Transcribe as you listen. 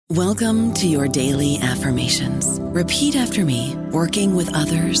Welcome to your daily affirmations. Repeat after me. Working with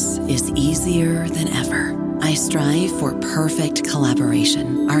others is easier than ever. I strive for perfect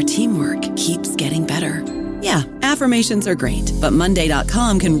collaboration. Our teamwork keeps getting better. Yeah, affirmations are great, but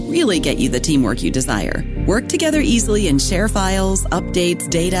Monday.com can really get you the teamwork you desire. Work together easily and share files, updates,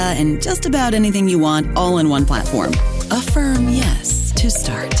 data, and just about anything you want all in one platform. Affirm yes to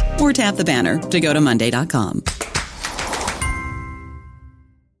start, or tap the banner to go to Monday.com.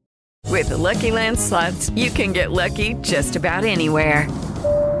 With the Lucky Land Slots, you can get lucky just about anywhere.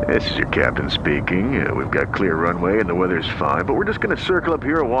 This is your captain speaking. We've got clear runway and the weather's fine, but we're just going to circle up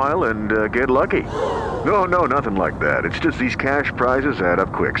here a while and get lucky. No, nothing like that. It's just these cash prizes add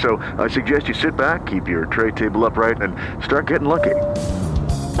up quick. So I suggest you sit back, keep your tray table upright, and start getting lucky.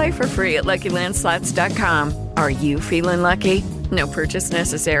 Play for free at LuckyLandSlots.com. Are you feeling lucky? No purchase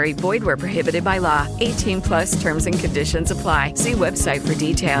necessary. Void where prohibited by law. 18+ terms and conditions apply. See website for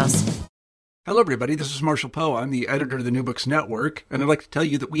details. Hello, everybody. This is Marshall Poe. I'm the editor of the New Books Network, and I'd like to tell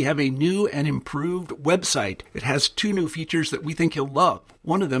you that we have a new and improved website. It has 2 new features that we think you'll love.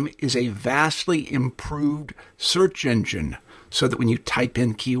 One of them is a vastly improved search engine, so that when you type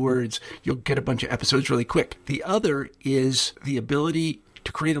in keywords, you'll get a bunch of episodes really quick. The other is the ability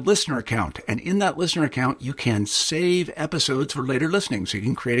to create a listener account. And in that listener account, you can save episodes for later listening. So you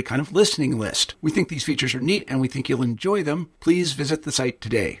can create a kind of listening list. We think these features are neat and we think you'll enjoy them. Please visit the site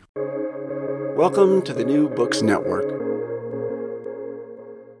today. Welcome to the New Books Network.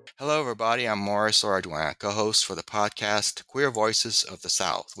 Hello, everybody. I'm Morris Ordwin, co-host for the podcast Queer Voices of the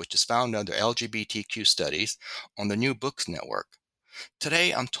South, which is found under LGBTQ Studies on the New Books Network.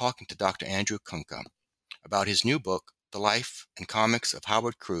 Today, I'm talking to Dr. Andrew Kunka about his new book, The Life and Comics of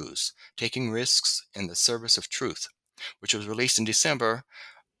Howard Cruse, Taking Risks in the Service of Truth, which was released in December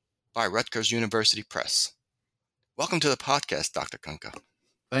by Rutgers University Press. Welcome to the podcast, Dr. Kunka.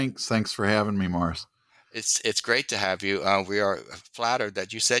 Thanks for having me, Morris. It's great to have you. We are flattered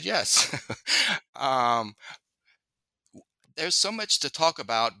that you said yes. There's so much to talk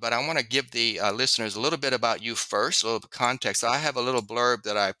about, but I want to give the listeners a little bit about you first, a little bit of context. I have a little blurb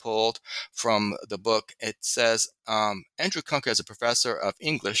that I pulled from the book. It says, Andrew Kunka is a professor of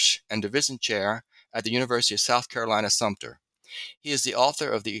English and division chair at the University of South Carolina, Sumter. He is the author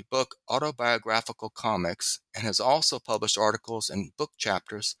of the book Autobiographical Comics and has also published articles and book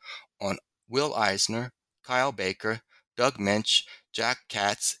chapters on Will Eisner, Kyle Baker, Doug Minch, Jack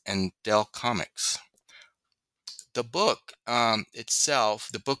Katz, and Dell Comics. The book itself,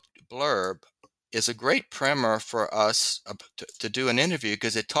 the book blurb, is a great primer for us to do an interview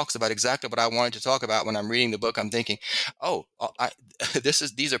because it talks about exactly what I wanted to talk about when I'm reading the book. I'm thinking,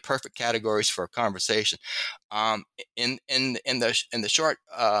 these are perfect categories for a conversation. In the short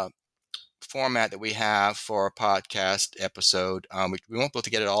format that we have for a podcast episode, we won't be able to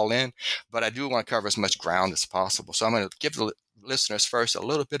get it all in, but I do want to cover as much ground as possible. So I'm going to give the listeners first a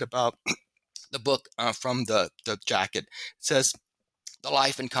little bit about the book from the jacket. It says, The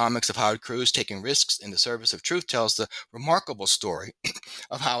Life and Comics of Howard Cruse, Taking Risks in the Service of Truth, tells the remarkable story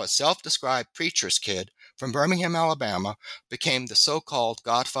of how a self-described preacher's kid from Birmingham, Alabama, became the so-called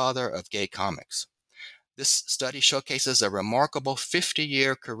godfather of gay comics. This study showcases a remarkable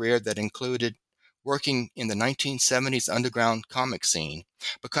 50-year career that included working in the 1970s underground comic scene,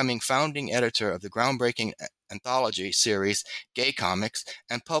 becoming founding editor of the groundbreaking anthology series Gay Comics,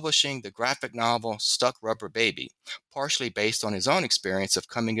 and publishing the graphic novel Stuck Rubber Baby, partially based on his own experience of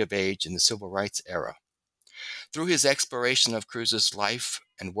coming of age in the civil rights era. Through his exploration of Cruse's life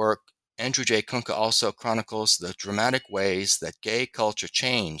and work, Andrew J. Kunka also chronicles the dramatic ways that gay culture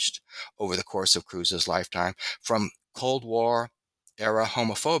changed over the course of Cruse's lifetime, from Cold War era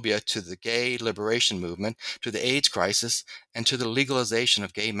homophobia to the gay liberation movement, to the AIDS crisis, and to the legalization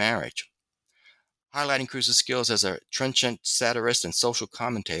of gay marriage. Highlighting Cruse's skills as a trenchant satirist and social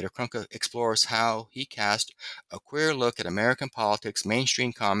commentator, Kunka explores how he cast a queer look at American politics,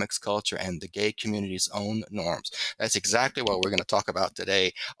 mainstream comics culture, and the gay community's own norms. That's exactly what we're going to talk about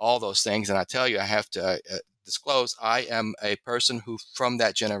today, all those things. And I tell you, I have to disclose, I am a person who, from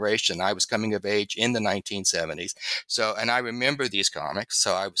that generation, I was coming of age in the 1970s. And I remember these comics,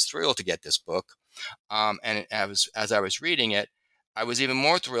 so I was thrilled to get this book. And as I was reading it, I was even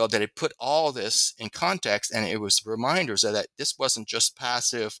more thrilled that it put all this in context, and it was reminders that this wasn't just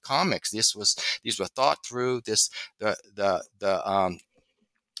passive comics. These were thought through.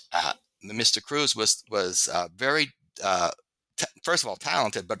 Mr. Cruse was very first of all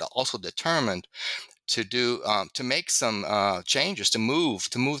talented, but also determined to do to make some changes, to move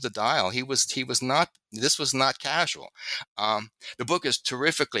the dial. He was not. This was not casual. The book is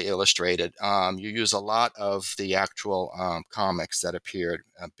terrifically illustrated. You use a lot of the actual comics that appeared,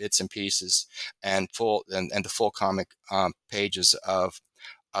 bits and pieces, and the full comic pages of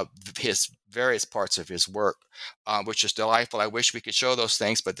his various parts of his work, which is delightful. I wish we could show those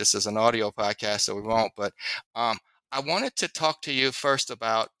things, but this is an audio podcast, so we won't. But I wanted to talk to you first of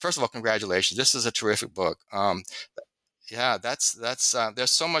all, congratulations. This is a terrific book. Yeah, that's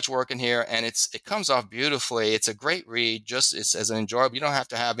there's so much work in here, and it comes off beautifully. It's a great read. It's as an enjoyable. You don't have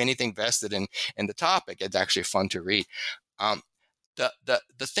to have anything vested in the topic. It's actually fun to read. The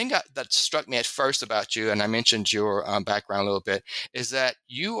thing that struck me at first about you, and I mentioned your background a little bit, is that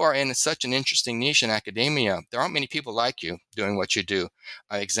you are in such an interesting niche in academia. There aren't many people like you doing what you do,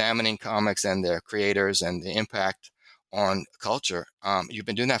 examining comics and their creators and the impact on culture. You've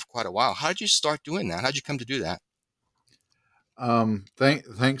been doing that for quite a while. How did you start doing that? How did you come to do that?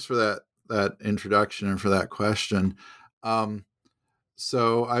 Thanks for that introduction and for that question.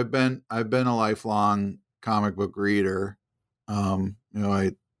 So I've been a lifelong comic book reader.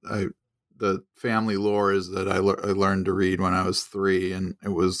 The family lore is that I learned to read when I was 3, and it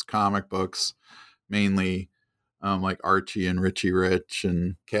was comic books, mainly like Archie and Richie Rich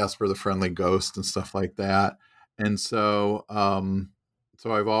and Casper the Friendly Ghost and stuff like that. And so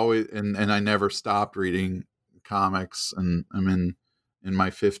I've always, and I never stopped reading comics, and I'm in my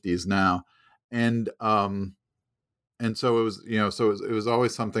 50s now. And so it was, it was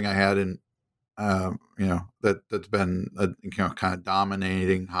always something I had in, that's been a kind of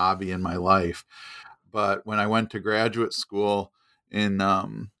dominating hobby in my life. But when I went to graduate school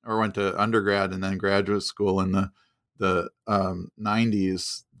or went to undergrad and then graduate school in the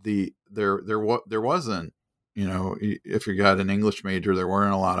 90s, there wasn't, if you got an English major, there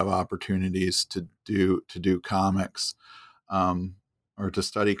weren't a lot of opportunities to do comics, or to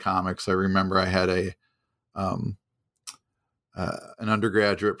study comics. I remember I had an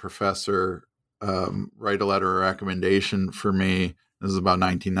undergraduate professor write a letter of recommendation for me. This is about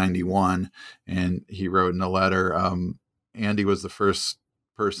 1991, and he wrote in a letter, Andy was the first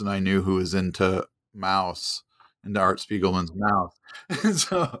person I knew who was into Art Spiegelman's Mouse. And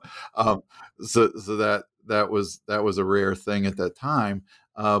so that was a rare thing at that time.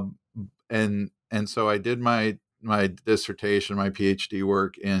 And so I did my dissertation, my PhD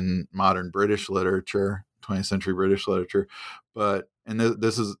work in modern British literature, 20th century British literature.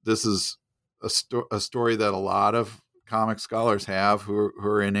 This is a story that a lot of comic scholars have who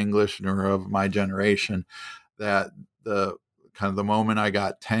are in English and who are of my generation, that the moment I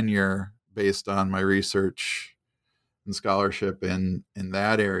got tenure based on my research and scholarship in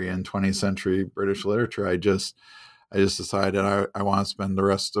that area in 20th century British literature, I just decided I want to spend the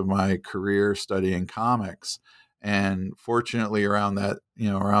rest of my career studying comics. And fortunately, around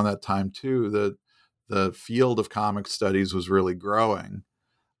that time too, the field of comic studies was really growing.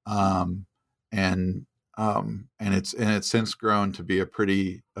 And it's since grown to be a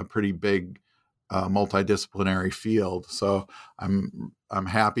pretty big multidisciplinary field. So I'm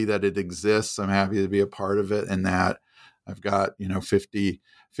happy that it exists. I'm happy to be a part of it, and that I've got 50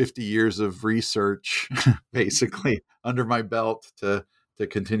 years of research basically under my belt to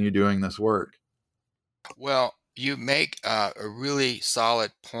continue doing this work. Well, you make a really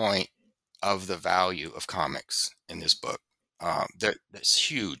solid point of the value of comics in this book. There's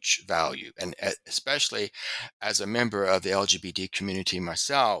huge value, and especially as a member of the LGBT community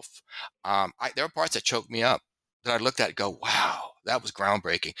myself, there are parts that choke me up that I looked at and go, wow, that was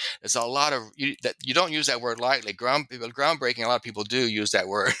groundbreaking. There's a lot of that you don't use that word lightly. Groundbreaking, a lot of people do use that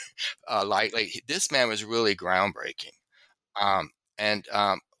word lightly. This man was really groundbreaking.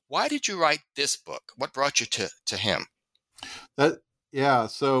 Why did you write this book? What brought you to him?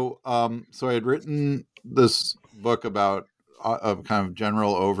 So I had written this book about a kind of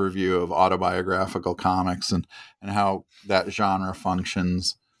general overview of autobiographical comics and how that genre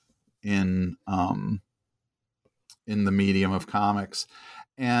functions in the medium of comics.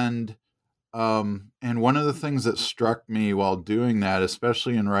 And one of the things that struck me while doing that,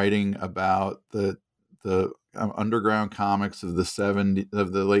 especially in writing about the underground comics of the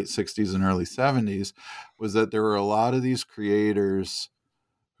late 60s and early 70s, was that there were a lot of these creators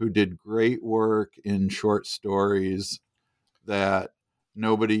who did great work in short stories that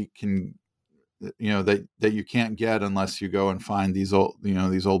nobody can, that you can't get unless you go and find these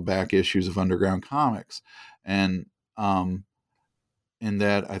old back issues of underground comics. And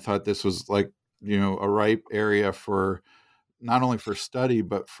that I thought this was like, a ripe area for not only for study,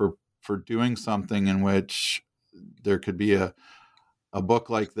 but for doing something in which there could be a a book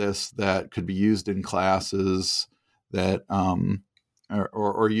like this that could be used in classes, that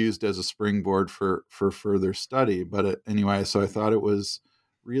or used as a springboard for further study. But anyway, so I thought it was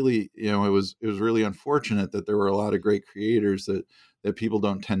really, it was really unfortunate that there were a lot of great creators that people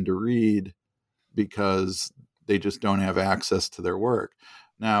don't tend to read because they just don't have access to their work.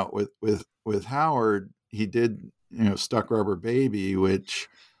 Now with Howard, he did, Stuck Rubber Baby, which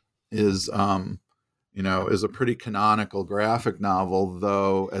is is a pretty canonical graphic novel,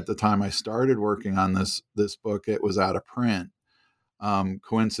 though at the time I started working on this book, it was out of print.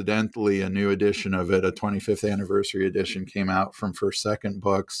 Coincidentally, a new edition of it, a 25th anniversary edition, came out from First Second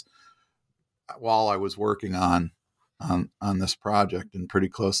Books while I was working on this project and pretty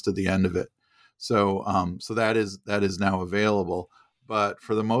close to the end of it. So that is now available. But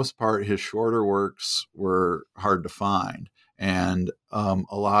for the most part, his shorter works were hard to find, and a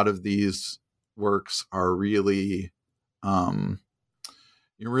lot of these works are really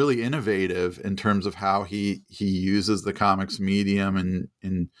really innovative in terms of how he uses the comics medium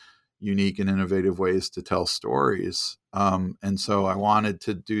in unique and innovative ways to tell stories. And so I wanted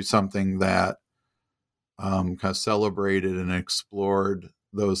to do something that kind of celebrated and explored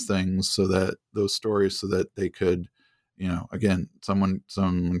those things, so that those stories, so that they could, again, someone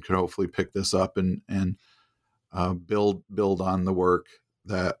could hopefully pick this up and build on the work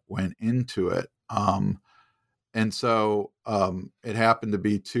that went into it. And so it happened to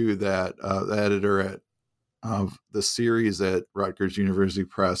be too that the editor of the series at Rutgers University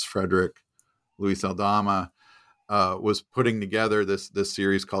Press, Frederick Luis Aldama, was putting together this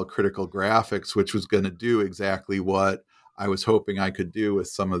series called Critical Graphics, which was going to do exactly what I was hoping I could do with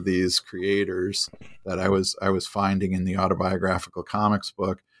some of these creators that I was finding in the autobiographical comics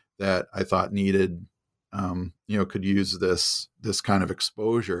book that I thought needed, could use this kind of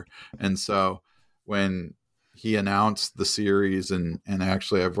exposure. And so when he announced the series, and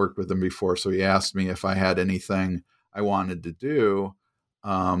actually I've worked with him before, so he asked me if I had anything I wanted to do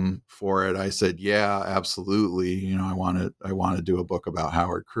for it. I said, yeah, absolutely. I want to do a book about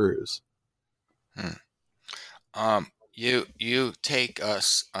Howard Cruse. You take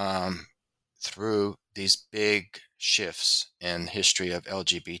us through these big shifts in history of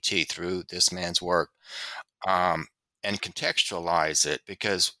LGBT through this man's work, and contextualize it,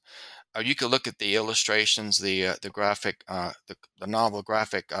 because you could look at the illustrations, the graphic, the novel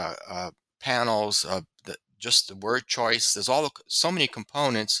graphic panels, just the word choice. There's so many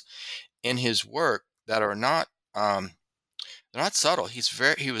components in his work that are not they're not subtle.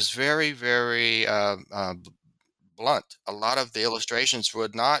 He was very, very blunt. A lot of the illustrations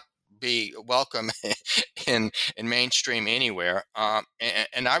would not be welcome in mainstream anywhere.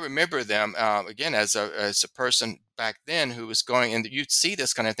 And I remember them again as a person back then who was going, and you'd see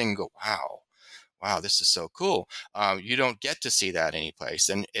this kind of thing and go, wow, this is so cool. You don't get to see that anyplace.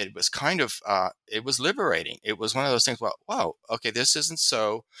 And it was kind of, it was liberating. It was one of those things, well, wow, okay, this isn't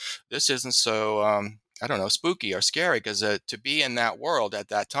so I don't know, spooky or scary, because to be in that world at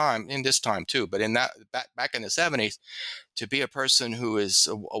that time, in this time too, but in that back in the 70s, to be a person who is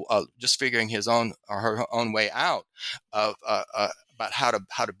just figuring his own or her own way out of about how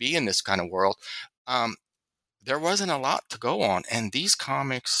to be in this kind of world, there wasn't a lot to go on. And these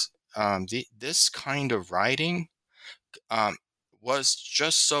comics, this kind of writing was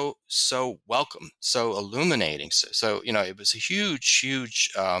just so welcome, so illuminating. So it was a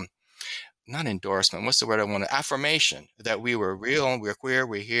huge not endorsement. What's the word I want to? Affirmation that we were real, we're queer,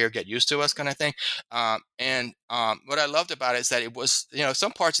 we're here, get used to us, kind of thing. And what I loved about it is that it was,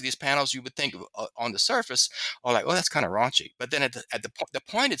 some parts of these panels you would think on the surface are like, oh, that's kind of raunchy. But then at the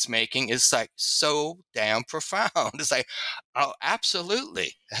point it's making is like so damn profound. It's like, oh,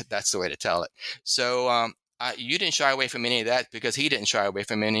 absolutely, that's the way to tell it. So you didn't shy away from any of that, because he didn't shy away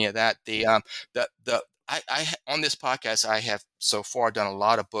from any of that. I on this podcast, I have so far done a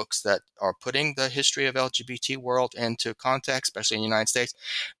lot of books that are putting the history of LGBT world into context, especially in the United States.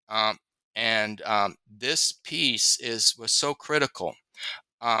 This piece was so critical.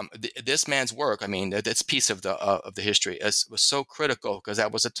 This man's work, I mean, this piece of the history was so critical, because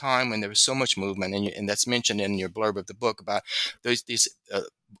that was a time when there was so much movement, and that's mentioned in your blurb of the book about the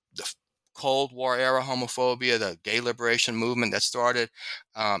Cold War era homophobia, the gay liberation movement that started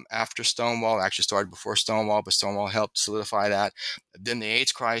after Stonewall, actually started before Stonewall, but Stonewall helped solidify that. Then the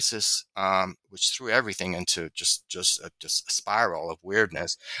AIDS crisis, which threw everything into just a spiral of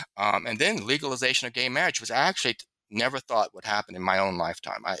weirdness. And then legalization of gay marriage, which I actually never thought would happen in my own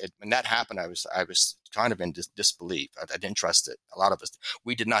lifetime. When that happened, I was kind of in disbelief. I didn't trust it. A lot of us,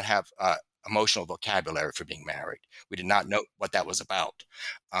 we did not have emotional vocabulary for being married. We did not know what that was about.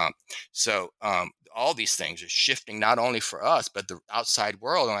 So all these things are shifting, not only for us, but the outside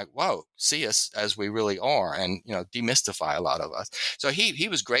world. And like, whoa, see us as we really are, and, demystify a lot of us. So he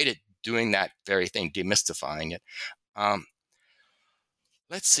was great at doing that very thing, demystifying it.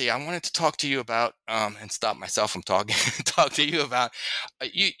 Let's see. I wanted to talk to you about, and stop myself from talking, talk to you about,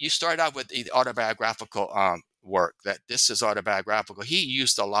 you started out with the autobiographical work, that this is autobiographical. He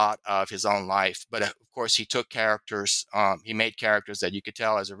used a lot of his own life, but of course he took characters, he made characters that you could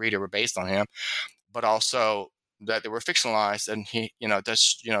tell as a reader were based on him, but also that they were fictionalized. And he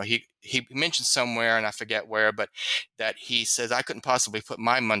mentioned somewhere, and I forget where, but that he says, I couldn't possibly put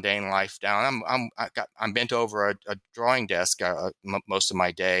my mundane life down. I'm bent over a drawing desk most of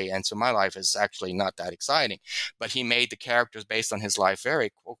my day, and so my life is actually not that exciting. But he made the characters based on his life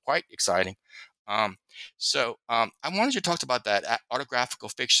quite exciting. So I wanted you to talk about that autographical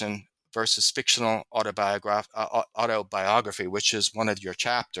fiction versus fictional autobiography, which is one of your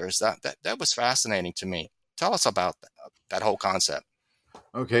chapters. That was fascinating to me. Tell us about that whole concept.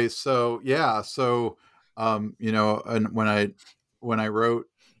 Okay, so yeah, and when I wrote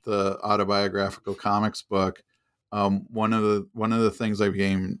the autobiographical comics book, one of the things I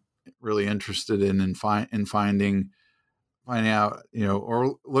became really interested in finding out,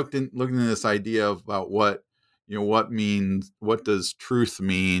 or looking into this idea about what does truth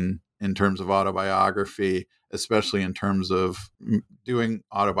mean in terms of autobiography, especially in terms of doing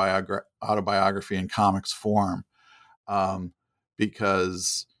autobiography in comics form,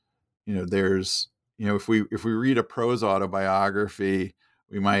 because there's if we read a prose autobiography,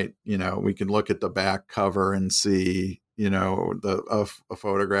 we might we can look at the back cover and see a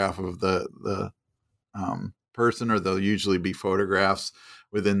photograph of the person, or there'll usually be photographs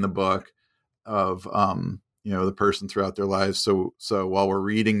within the book of the person throughout their lives. So while we're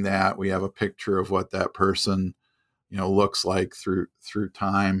reading that, we have a picture of what that person looks like through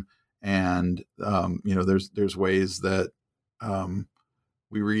time. And there's ways that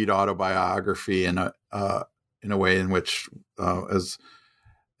we read autobiography in a way in which as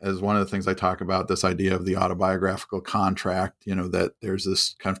one of the things I talk about, this idea of the autobiographical contract, that there's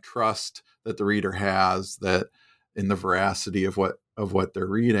this kind of trust that the reader has that in the veracity of what they're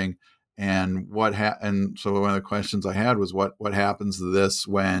reading. And and so one of the questions I had was what happens to this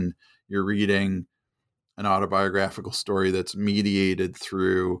when you're reading an autobiographical story that's mediated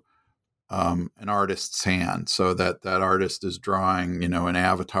through an artist's hand, so that artist is drawing an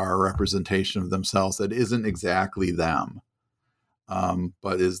avatar representation of themselves that isn't exactly them,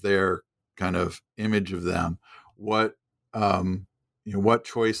 but is their kind of image of them. What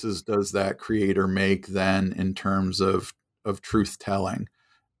choices does that creator make then in terms of truth telling?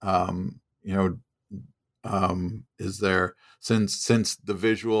 Is there, since the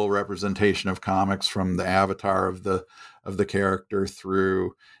visual representation of comics from the avatar of the character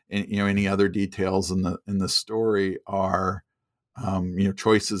through any other details in the story are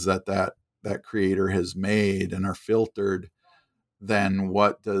choices that creator has made and are filtered, then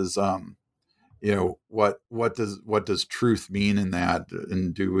what does what does truth mean in that?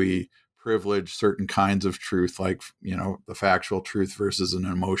 And do we privilege certain kinds of truth, like the factual truth versus an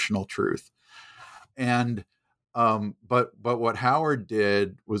emotional truth? And but what Howard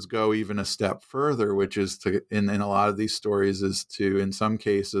did was go even a step further, which is to in a lot of these stories is to, in some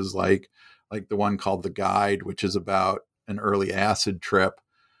cases, like the one called The Guide, which is about an early acid trip,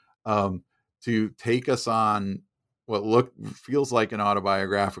 to take us on what feels like an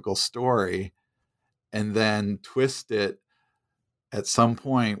autobiographical story, and then twist it at some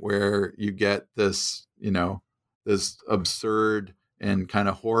point where you get this, this absurd and kind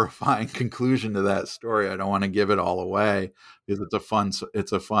of horrifying conclusion to that story. I don't want to give it all away because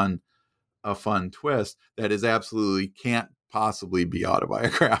it's a fun twist that is absolutely can't possibly be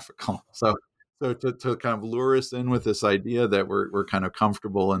autobiographical. So to kind of lure us in with this idea that we're kind of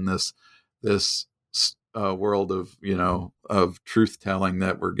comfortable in this world of truth telling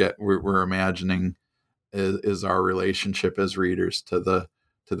that we're imagining is our relationship as readers to the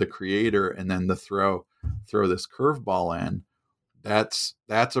creator, and then to throw this curveball in. That's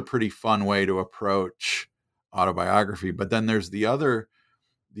a pretty fun way to approach autobiography. But then there's the other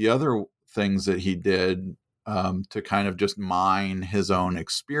things that he did to kind of just mine his own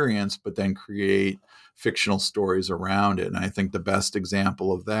experience, but then create fictional stories around it. And I think the best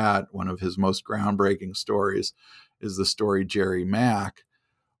example of that, one of his most groundbreaking stories, is the story Jerry Mack,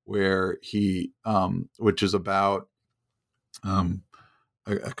 where he, which is about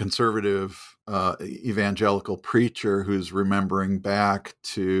a conservative evangelical preacher who's remembering back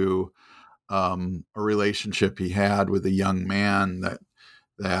to a relationship he had with a young man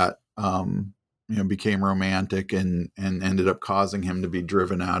that became romantic and ended up causing him to be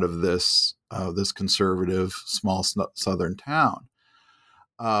driven out of this conservative small southern town.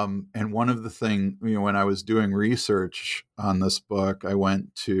 And one of the things, when I was doing research on this book, I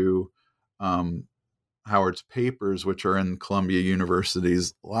went to Howard's papers, which are in Columbia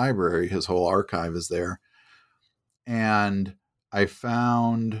University's library. His whole archive is there. And I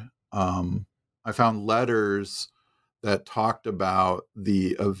found letters that talked about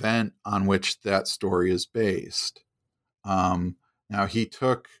the event on which that story is based. Now he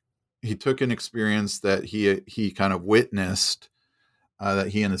took an experience that he kind of witnessed, that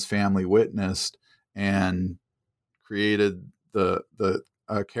he and his family witnessed, and created the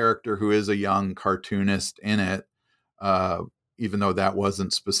character who is a young cartoonist in it, even though that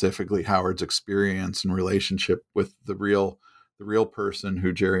wasn't specifically Howard's experience and relationship with the real person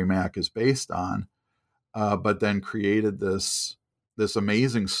who Jerry Mack is based on. But then created this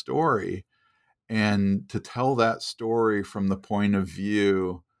amazing story, and to tell that story from the point of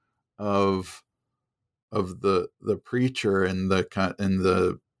view of the preacher and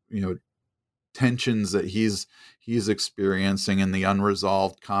the tensions that he's experiencing and the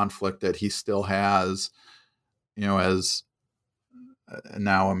unresolved conflict that he still has, as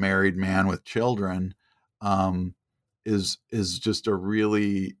now a married man with children, is just a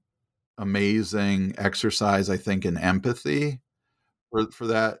really amazing exercise, I think, in empathy for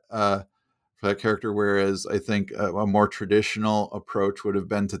that character. Whereas I think a more traditional approach would have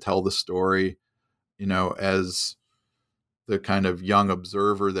been to tell the story, as the kind of young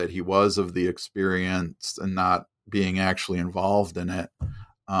observer that he was of the experience and not being actually involved in it.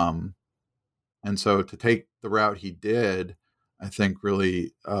 And so to take the route he did, I think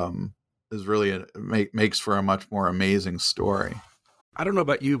really makes for a much more amazing story. I don't know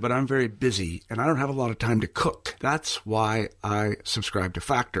about you, but I'm very busy and I don't have a lot of time to cook. That's why I subscribe to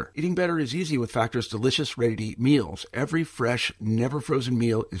Factor. Eating better is easy with Factor's delicious, ready-to-eat meals. Every fresh, never frozen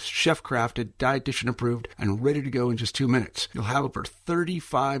meal is chef-crafted, dietitian approved, and ready to go in just 2 minutes. You'll have over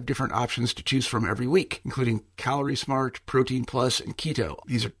 35 different options to choose from every week, including Calorie Smart, Protein Plus, and Keto.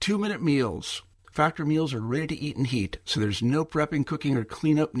 These are 2-minute meals. Factor meals are ready to eat and heat, so there's no prepping, cooking, or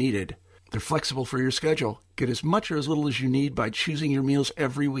cleanup needed. They're flexible for your schedule. Get as much or as little as you need by choosing your meals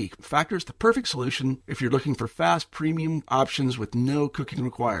every week. Factor is the perfect solution if you're looking for fast, premium options with no cooking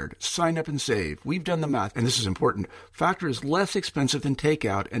required. Sign up and save. We've done the math, and this is important. Factor is less expensive than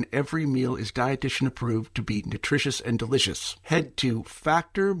takeout, and every meal is dietitian approved to be nutritious and delicious. Head to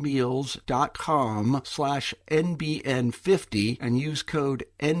factormeals.com/NBN50 and use code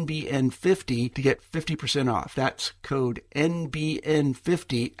NBN50 to get 50% off. That's code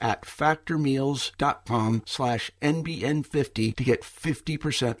NBN50 at factormeals.com/NBN50 to get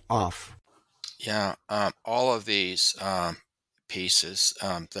 50% off. Yeah, all of these pieces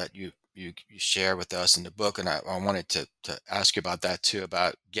that you share with us in the book, and I wanted to ask you about that too,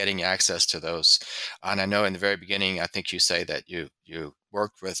 about getting access to those. And I know in the very beginning, I think you say that you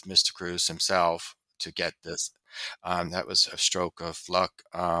worked with Mr. Cruz himself to get this. That was a stroke of luck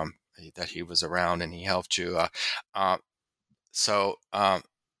that he was around and he helped you.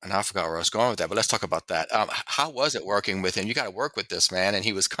 And I forgot where I was going with that, but let's talk about that. How was it working with him? You got to work with this man, and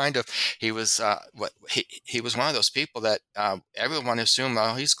he was one of those people that everyone assumed,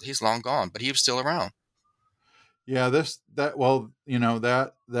 oh, he's long gone, but he was still around. Yeah, that was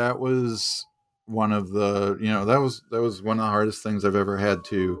one of the that was one of the hardest things I've ever had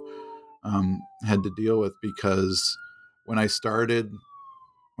to deal with, because when I decided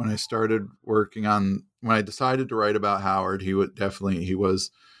to write about Howard, he was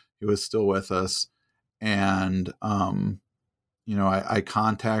still with us. And, I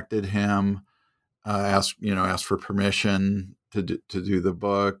contacted him, asked for permission to do the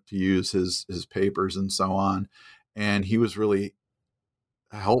book, to use his papers and so on. And he was really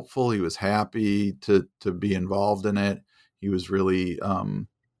helpful. He was happy to be involved in it. He was really,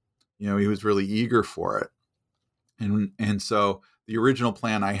 he was really eager for it. And so the original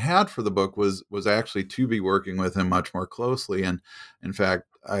plan I had for the book was actually to be working with him much more closely. And in fact,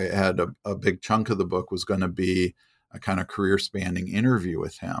 I had a big chunk of the book was going to be a kind of career spanning interview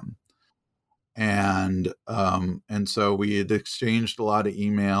with him. And so we had exchanged a lot of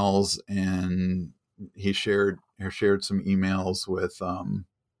emails, and he shared some emails with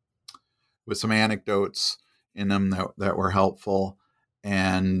some anecdotes in them that were helpful.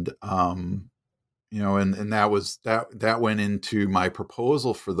 And, and that went into my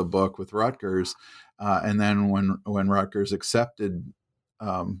proposal for the book with Rutgers. And then when Rutgers accepted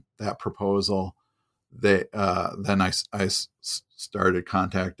that proposal, then I started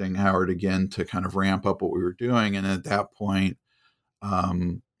contacting Howard again to kind of ramp up what we were doing. And at that point,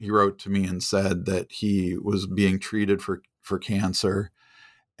 wrote to me and said that he was being treated for cancer,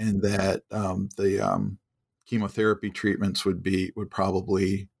 and that the chemotherapy treatments would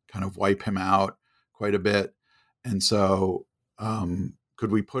probably kind of wipe him out quite a bit. And so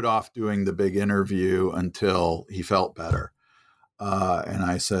could we put off doing the big interview until he felt better? And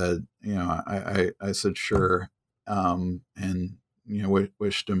I said, I said, sure. And,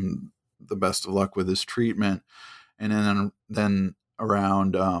 wished him the best of luck with his treatment. And then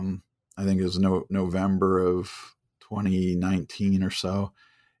around, I think it was November of 2019 or so,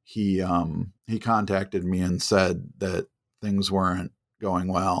 he contacted me and said that things weren't going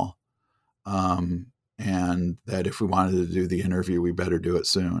well. And that if we wanted to do the interview, we better do it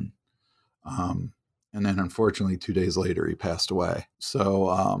soon. And then unfortunately 2 days later, he passed away.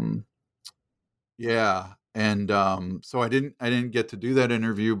 So, yeah. And, so I didn't get to do that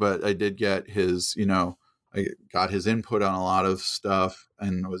interview, but I did get his, I got his input on a lot of stuff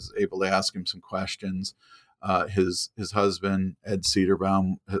and was able to ask him some questions. His husband, Ed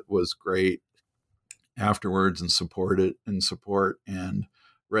Cederbaum, was great afterwards and support and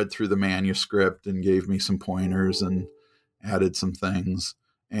read through the manuscript and gave me some pointers and added some things.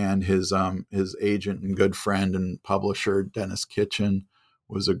 And his agent and good friend and publisher, Dennis Kitchen,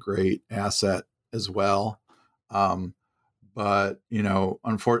 was a great asset as well. But,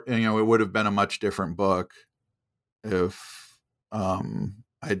 unfortunately, it would have been a much different book if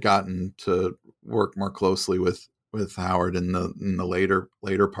I'd gotten to work more closely with Howard in the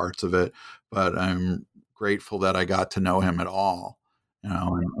later parts of it. But I'm grateful that I got to know him at all,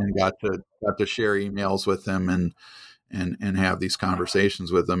 and got to share emails with him and have these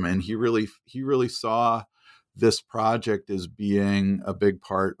conversations with him. And he really saw this project as being a big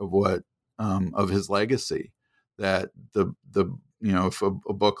part of what of his legacy. That if a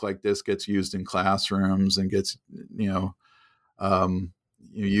book like this gets used in classrooms and gets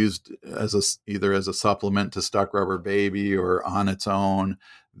used either as a supplement to Stuck Rubber Baby or on its own,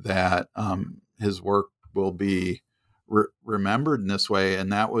 that his work will be remembered in this way.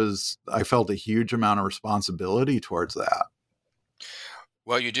 And I felt a huge amount of responsibility towards that.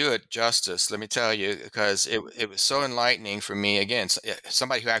 Well, you do it justice, let me tell you, because it was so enlightening for me. Again,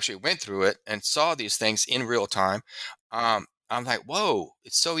 somebody who actually went through it and saw these things in real time. I'm like, whoa,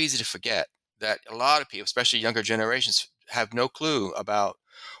 it's so easy to forget that a lot of people, especially younger generations, have no clue about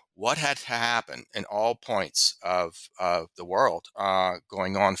what had to happen in all points of the world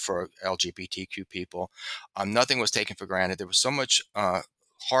going on for LGBTQ people. Nothing was taken for granted. There was so much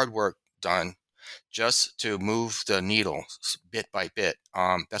hard work done just to move the needle bit by bit.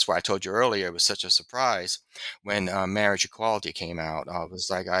 That's why I told you earlier it was such a surprise when marriage equality came out. I was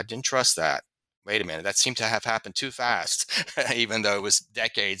like, I didn't trust that. Wait a minute, that seemed to have happened too fast, even though it was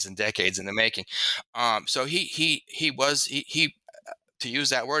decades and decades in the making. So he to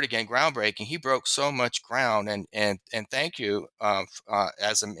use that word again, groundbreaking. He broke so much ground, and thank you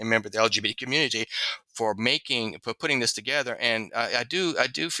as a member of the LGBT community for putting this together. And I do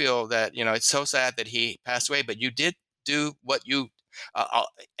feel that it's so sad that he passed away, but you did do what you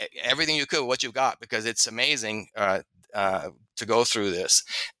everything you could, what you got, because it's amazing to go through this.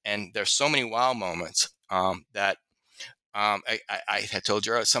 And there's so many wow moments that. I had told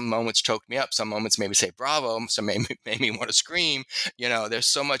you some moments choked me up, some moments made me say bravo, some made me want to scream. There's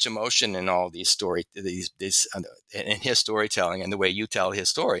so much emotion in all these in his storytelling and the way you tell his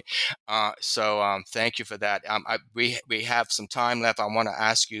story. So thank you for that. We have some time left. I want to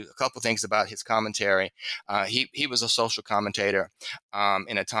ask you a couple things about his commentary. He was a social commentator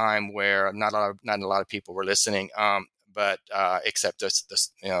in a time where not a lot of people were listening. But except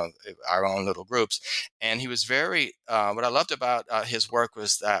our own little groups. And he was very, what I loved about his work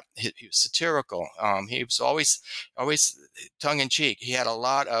was that he was satirical. He was always tongue in cheek. He had a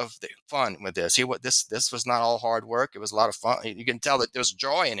lot of fun with this. This was not all hard work. It was a lot of fun. You can tell that there was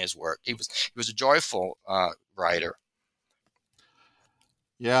joy in his work. He was a joyful writer.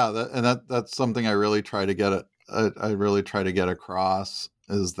 Yeah, that's something I really try to get across,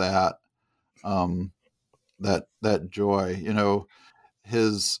 is that that joy.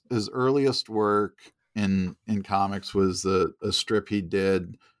 His earliest work in comics was a strip he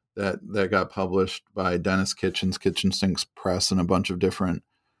did that got published by Dennis Kitchen's Kitchen Sinks Press and a bunch of different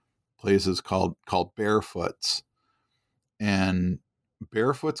places called Barefoots. And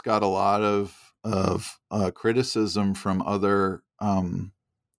Barefoots got a lot of criticism from other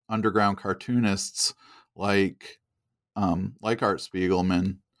underground cartoonists like Art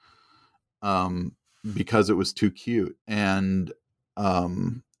Spiegelman, because it was too cute. And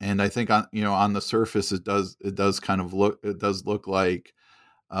I think on the surface it does look like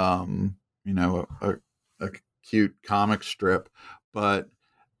a cute comic strip, but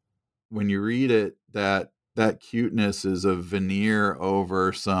when you read it, that cuteness is a veneer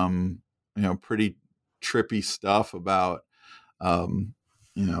over some, pretty trippy stuff about,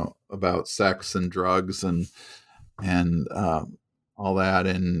 about sex and drugs and all that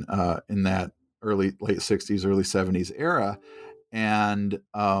in that late 60s, early 70s era. And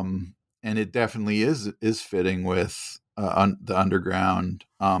it definitely is fitting with the underground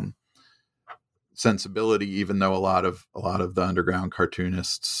sensibility, even though a lot of the underground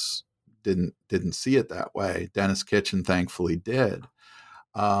cartoonists didn't see it that way. Dennis Kitchen thankfully did,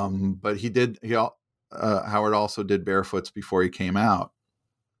 but Howard also did Barefoots before he came out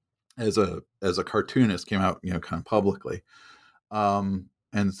as a cartoonist, came out kind of publicly, and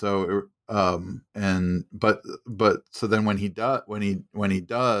so but so then when he does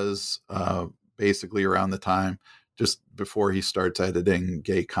basically around the time just before he starts editing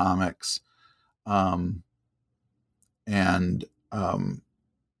gay comics, and then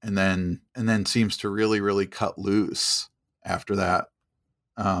seems to really cut loose after that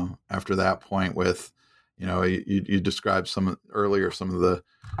point with, you described some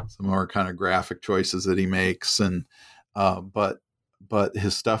more kind of graphic choices that he makes, and but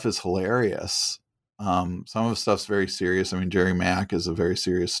his stuff is hilarious. Some of his stuff's very serious. I mean, Jerry Mack is a very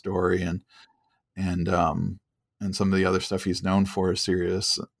serious story, and some of the other stuff he's known for is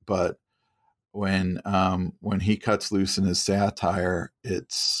serious, but when he cuts loose in his satire,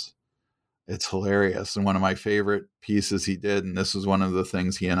 it's hilarious. And one of my favorite pieces he did, and this was one of the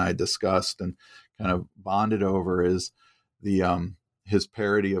things he and I discussed and kind of bonded over, is the his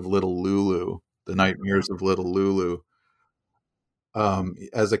parody of Little Lulu, The Nightmares of Little Lulu.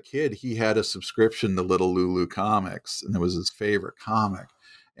 As a kid, he had a subscription to Little Lulu comics, and it was his favorite comic,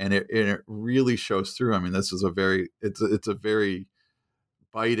 and it really shows through. I mean, this is it's a very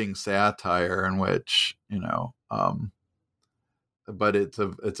biting satire in which, but it's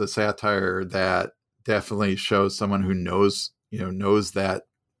a satire that definitely shows someone who knows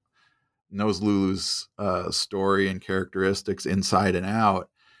Lulu's story and characteristics inside and out,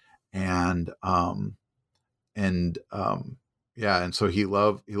 and so he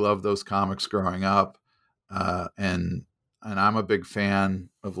loved those comics growing up, and I'm a big fan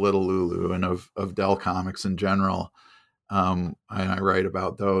of Little Lulu and of Dell Comics in general. And I write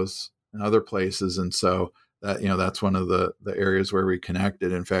about those in other places, and so that that's one of the areas where we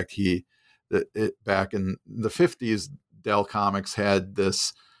connected. In fact, back in the 50s, Dell Comics had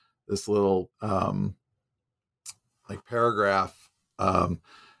this little like paragraph,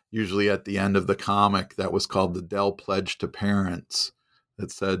 usually at the end of the comic, that was called the Dell Pledge to Parents,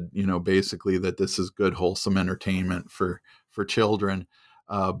 that said, basically that this is good, wholesome entertainment for children.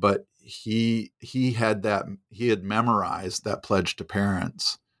 But he had memorized that pledge to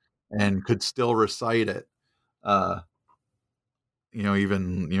parents and could still recite it,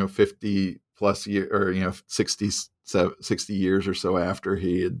 even 50 plus year, or 60 years or so after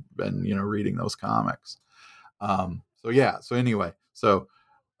he had been reading those comics. I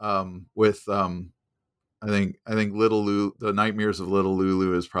think Little Lulu, The Nightmares of Little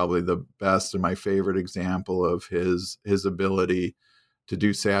Lulu, is probably the best and my favorite example of his ability to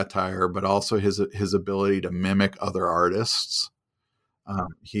do satire, but also his ability to mimic other artists.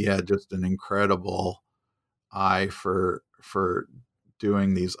 He had just an incredible eye for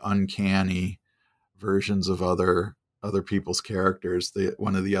doing these uncanny versions of other people's characters.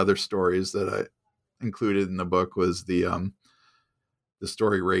 One of the other stories that I included in the book was the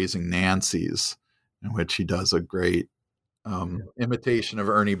story Raising Nancy's, in which he does a great imitation of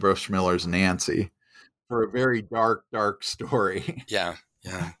Ernie Bushmiller's Nancy for a very dark story. Yeah.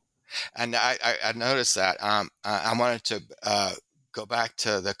 And I noticed that. I wanted to go back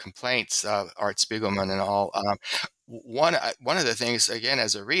to the complaints of Art Spiegelman and all. One of the things, again,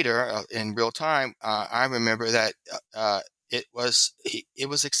 as a reader in real time, I remember that it was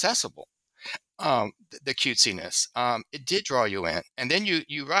accessible. The cutesiness, it did draw you in, and then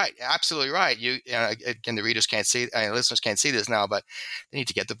you right, absolutely right. Again, the readers can't see, listeners can't see this now, but they need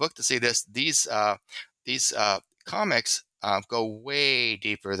to get the book to see this. These comics go way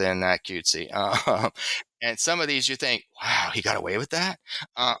deeper than that cutesy, and some of these you think, wow, he got away with that.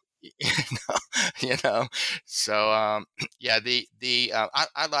 So I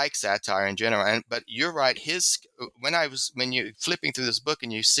like satire in general, but you're right. When you flipping through this book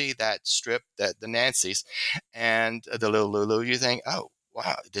and you see that strip, that the Nancy's and the Little Lulu, you think, oh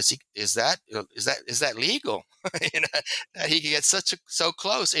wow, is that legal? That he could get so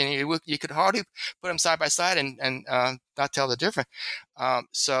close, and you could hardly put them side by side and not tell the difference.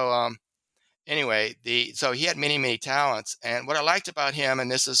 Anyway, so he had many talents, and what I liked about him, and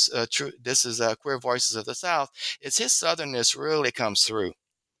this is true, this is Queer Voices of the South, is his southernness really comes through.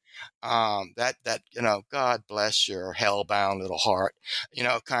 that God bless your hellbound little heart,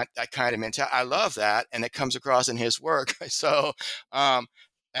 that kind of mentality. I love that, and it comes across in his work. So, um,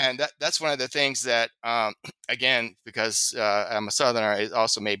 and that's one of the things that, again, because I'm a Southerner, it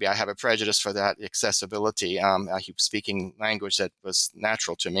also maybe I have a prejudice for that accessibility. I keep speaking language that was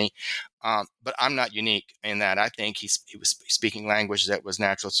natural to me, but I'm not unique in that. I think he was speaking language that was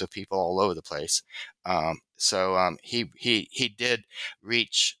natural to people all over the place. He did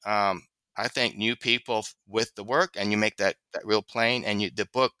reach, I think, new people with the work, and you make that real plain. And the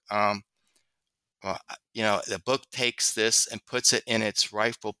book, the book takes this and puts it in its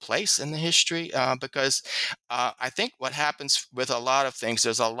rightful place in the history, because I think what happens with a lot of things,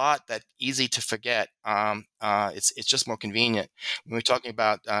 there's a lot that easy to forget. It's just more convenient when we're talking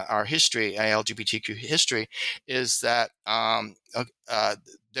about our history, LGBTQ history, is that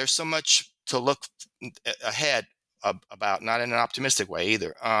there's so much to look ahead about, not in an optimistic way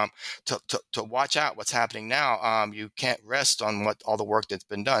either, to watch out what's happening now. You can't rest on all the work that's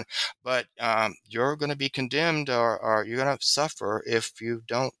been done, but you're going to be condemned, or you're going to suffer if you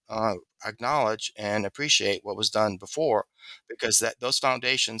don't acknowledge and appreciate what was done before, because those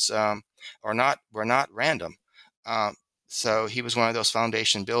foundations were not random. So he was one of those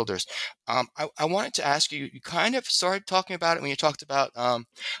foundation builders. I wanted to ask you, you kind of started talking about it when you talked about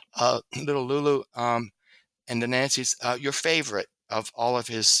little Lulu, and the Nancy's, your favorite of all of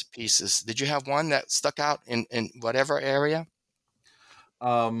his pieces. Did you have one that stuck out in whatever area?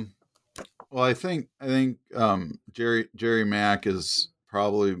 Well, I think Jerry Mack is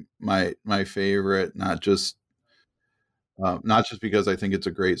probably my favorite, not just because I think it's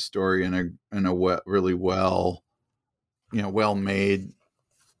a great story and a really well made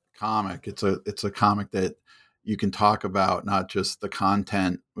comic. It's a comic that you can talk about, not just the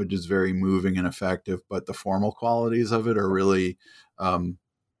content, which is very moving and effective, but the formal qualities of it are really,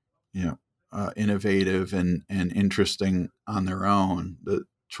 innovative and interesting on their own. The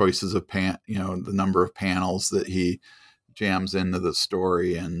choices of the number of panels that he jams into the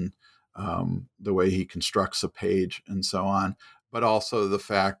story, and the way he constructs a page and so on. But also the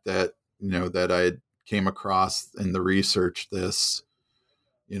fact that, that I came across in the research this,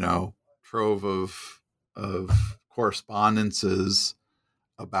 trove of correspondences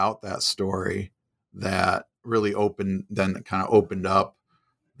about that story that really opened up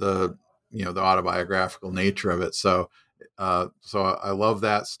the the autobiographical nature of it. So I love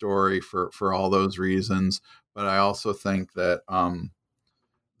that story for all those reasons. But I also think that one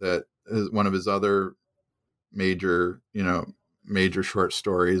of his other major short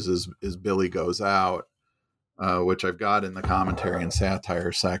stories is Billy Goes Out, which I've got in the commentary and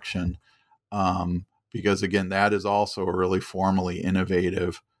satire section, because again, that is also a really formally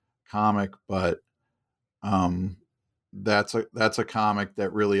innovative comic, but that's a comic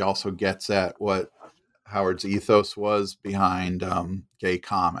that really also gets at what Howard's ethos was behind gay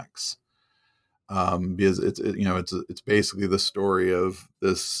comics, because it's basically the story of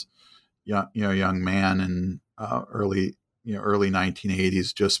this young man in early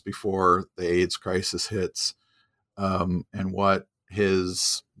 1980s, just before the AIDS crisis hits, and what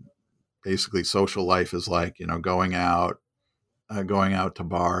his basically social life is like, going out to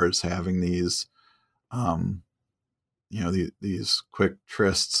bars, having these these quick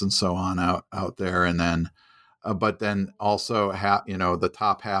trysts and so on out there, and then but then also the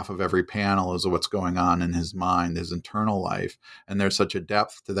top half of every panel is what's going on in his mind, his internal life, and there's such a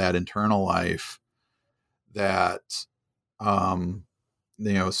depth to that internal life that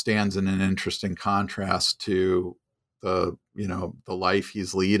stands in an interesting contrast to the life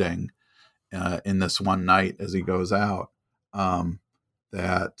he's leading in this one night as he goes out.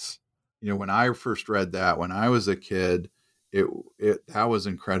 That when I first read that when I was a kid, that was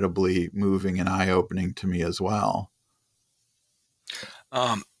incredibly moving and eye-opening to me as well.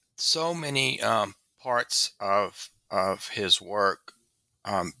 So many parts of his work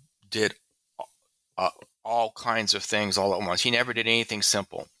did all kinds of things all at once. He never did anything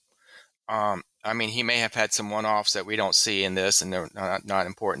simple. He may have had some one-offs that we don't see in this, and they're not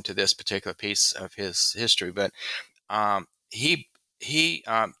important to this particular piece of his history. But he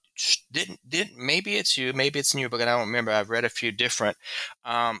didn't. Maybe it's you, maybe it's in your book, and I don't remember. I've read a few different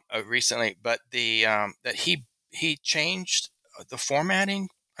recently, but that he changed the formatting.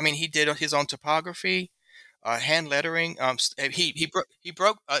 He did his own typography, hand lettering. He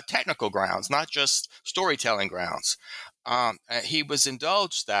broke technical grounds, not just storytelling grounds. He was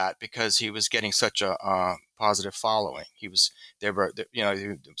indulged that because he was getting such a positive following.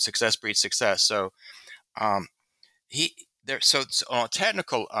 Success breeds success. So he So on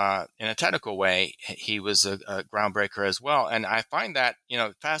in a technical way, he was a groundbreaker as well. And I find that,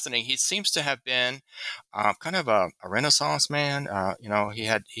 fascinating. He seems to have been kind of a Renaissance man. He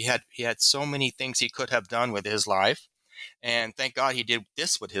had so many things he could have done with his life. And thank God he did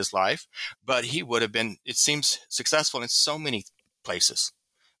this with his life. But he would have been, it seems, successful in so many places.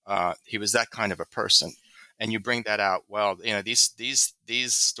 He was that kind of a person. And you bring that out. Well,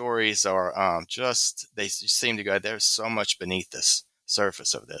 these stories are they seem to go. There's so much beneath this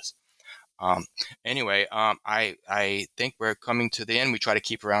surface of this. Anyway, I think we're coming to the end. We try to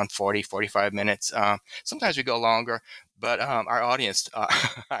keep around 40, 45 minutes. Sometimes we go longer, but our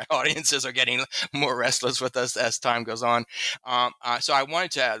audiences are getting more restless with us as time goes on. So I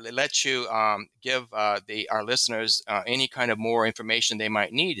wanted to let you give our listeners any kind of more information they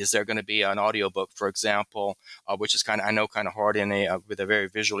might need. Is there going to be an audiobook, for example, which is kind of hard with a very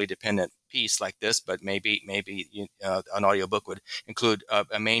visually dependent piece like this, but maybe an audiobook would include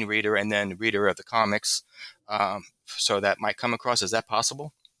a main reader and then reader of the comics. So that might come across. Is that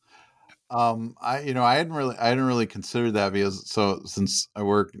possible? I hadn't really considered that because since I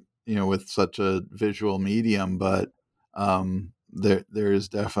work, with such a visual medium, but there is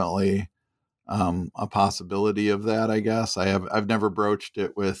definitely a possibility of that, I guess. I've never broached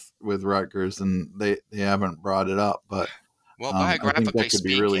it with Rutgers, and they haven't brought it up, but well, I think biographically that could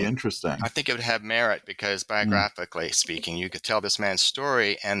speaking, be really interesting. I think it would have merit because biographically speaking, you could tell this man's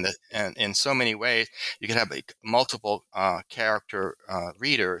story, and in so many ways, you could have multiple character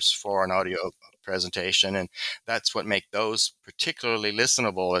readers for an audio presentation, and that's what makes those particularly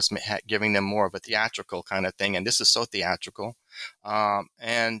listenable, is giving them more of a theatrical kind of thing. And this is so theatrical,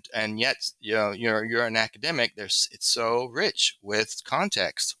 and yet you're an academic. It's so rich with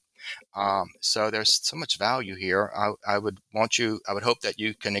context. So there's so much value here. I would hope that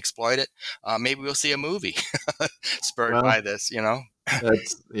you can exploit it. Maybe we'll see a movie spurred by this,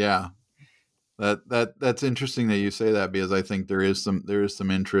 That's interesting that you say that, because I think there is some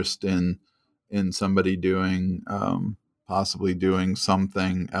interest in somebody doing, possibly doing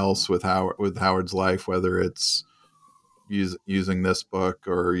something else with Howard's life, whether it's using this book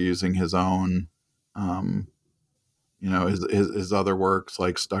or using his own, his other works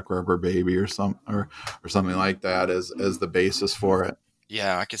like Stuck Rubber Baby or something like that as the basis for it.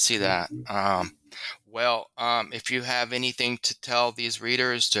 Yeah, I could see that. If you have anything to tell these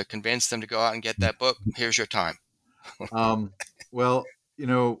readers to convince them to go out and get that book, here's your time. Well,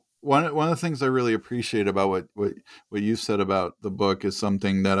 one of the things I really appreciate about what you said about the book is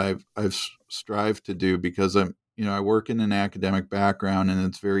something that I've strived to do, because I work in an academic background, and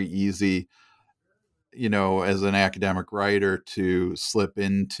it's very easy, as an academic writer, to slip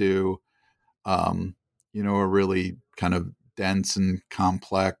into, a really kind of dense and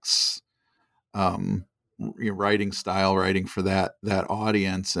complex writing style, writing for that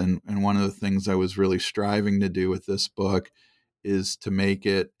audience. And one of the things I was really striving to do with this book is to make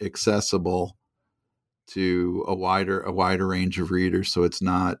it accessible to a wider range of readers. So it's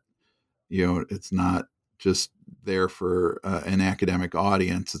not just there for an academic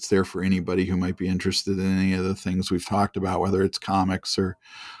audience. It's there for anybody who might be interested in any of the things we've talked about, whether it's comics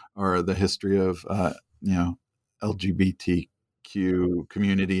or the history of LGBTQ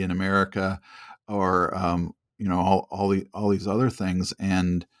community in America, or all these other things.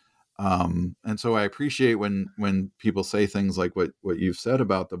 And so I appreciate when people say things like what you've said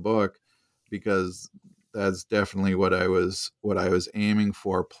about the book, because that's definitely what I was aiming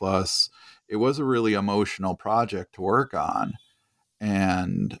for. Plus, it was a really emotional project to work on,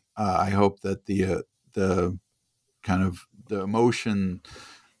 and I hope that the kind of the emotion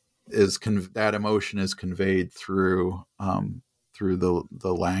is conveyed through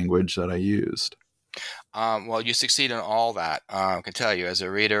the language that I used. Well, you succeed in all that. I can tell you, as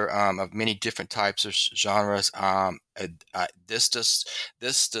a reader of many different types of genres,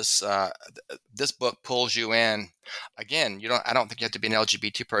 this book pulls you in. Again, I don't think you have to be an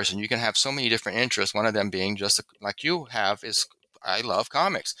LGBT person. You can have so many different interests. One of them being, just like you have, is I love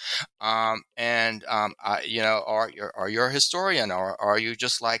comics, or you're a historian, or are you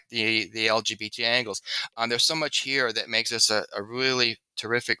just like the LGBT angles? There's so much here that makes this a really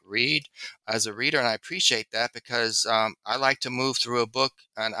terrific read as a reader, and I appreciate that, because I like to move through a book,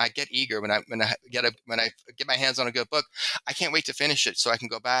 and I get eager when I get my hands on a good book. I can't wait to finish it so I can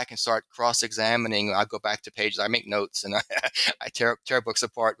go back and start cross-examining. I go back to pages, I make notes, and I tear books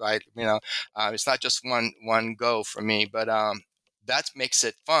apart. Right, it's not just one go for me, but that makes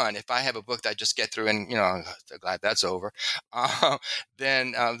it fun. If I have a book that I just get through and, glad that's over,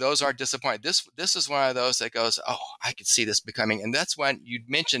 then those are disappointing. This is one of those that goes, oh, I could see this becoming. And that's when you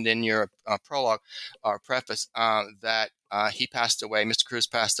mentioned in your prologue or preface that he passed away. Mr. Cruz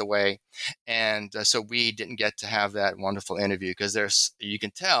passed away, and so we didn't get to have that wonderful interview because you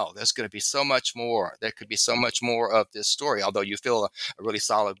can tell there's going to be so much more. There could be so much more of this story. Although you feel a really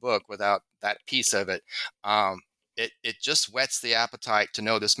solid book without that piece of it. It just whets the appetite to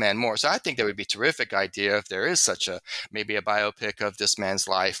know this man more. So I think that would be a terrific idea if there is such maybe a biopic of this man's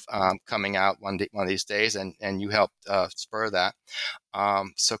life coming out one of these days, and you helped spur that.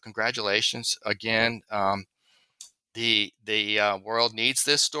 So congratulations again. The world needs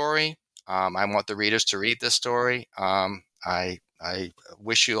this story. I want the readers to read this story. I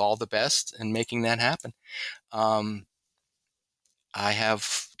wish you all the best in making that happen. I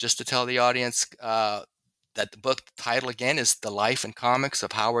have just to tell the audience that the book title again is The Life and Comics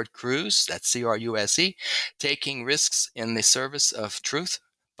of Howard Cruse, that's C-R-U-S-E, Taking Risks in the Service of Truth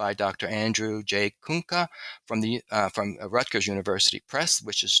by Dr. Andrew J. Kunka from Rutgers University Press,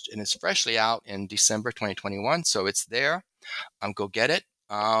 and it's freshly out in December 2021, so it's there. Go get it.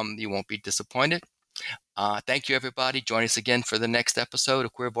 You won't be disappointed. Thank you, everybody. Join us again for the next episode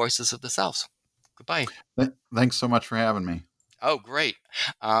of Queer Voices of the South. Goodbye. Thanks so much for having me. Oh, great.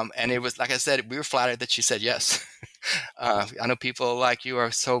 And it was, like I said, we were flattered that she said yes. I know people like you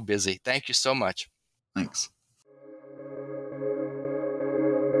are so busy. Thank you so much. Thanks.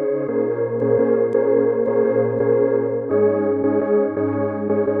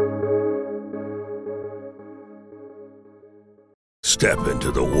 Step into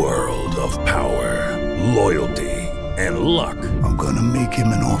the world of power, loyalty, and luck. I'm gonna make him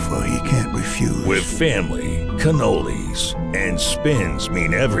an offer he can't refuse. With family, cannolis, and spins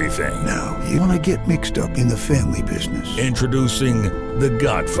mean everything. Now, you wanna get mixed up in the family business. Introducing The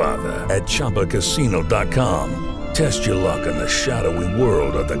Godfather at ChumbaCasino.com. Test your luck in the shadowy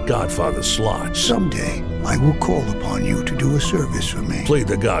world of The Godfather slot. Someday, I will call upon you to do a service for me. Play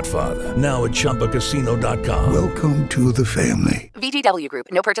The Godfather, now at ChumbaCasino.com. Welcome to the family. VGW Group.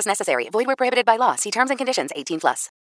 No purchase necessary. Void where prohibited by law. See terms and conditions. 18+.